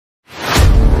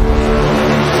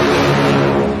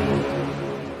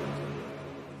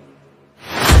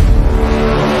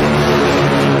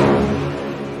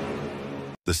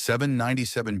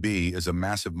797B is a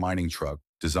massive mining truck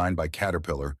designed by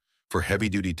Caterpillar for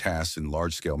heavy-duty tasks in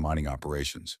large-scale mining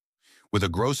operations. With a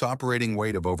gross operating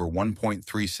weight of over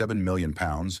 1.37 million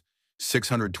pounds,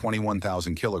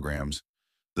 621,000 kilograms,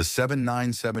 the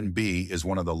 797B is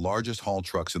one of the largest haul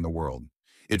trucks in the world.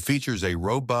 It features a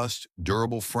robust,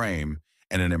 durable frame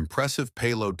and an impressive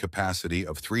payload capacity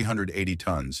of 380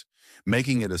 tons,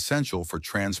 making it essential for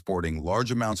transporting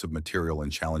large amounts of material in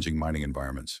challenging mining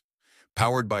environments.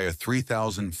 Powered by a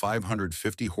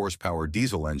 3,550 horsepower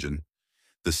diesel engine,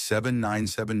 the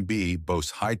 797B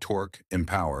boasts high torque and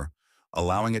power,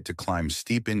 allowing it to climb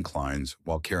steep inclines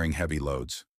while carrying heavy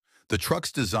loads. The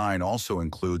truck's design also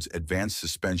includes advanced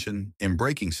suspension and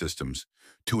braking systems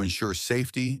to ensure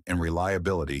safety and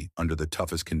reliability under the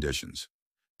toughest conditions.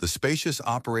 The spacious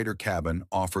operator cabin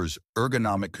offers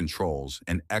ergonomic controls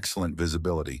and excellent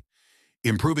visibility,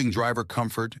 improving driver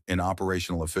comfort and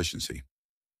operational efficiency.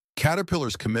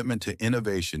 Caterpillar's commitment to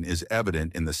innovation is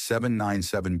evident in the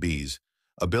 797B's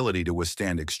ability to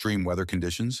withstand extreme weather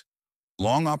conditions,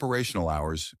 long operational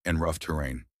hours, and rough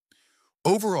terrain.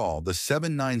 Overall, the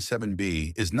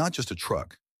 797B is not just a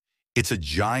truck. It's a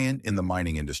giant in the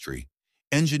mining industry,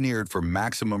 engineered for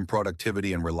maximum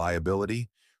productivity and reliability,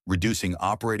 reducing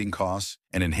operating costs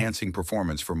and enhancing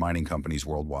performance for mining companies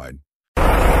worldwide.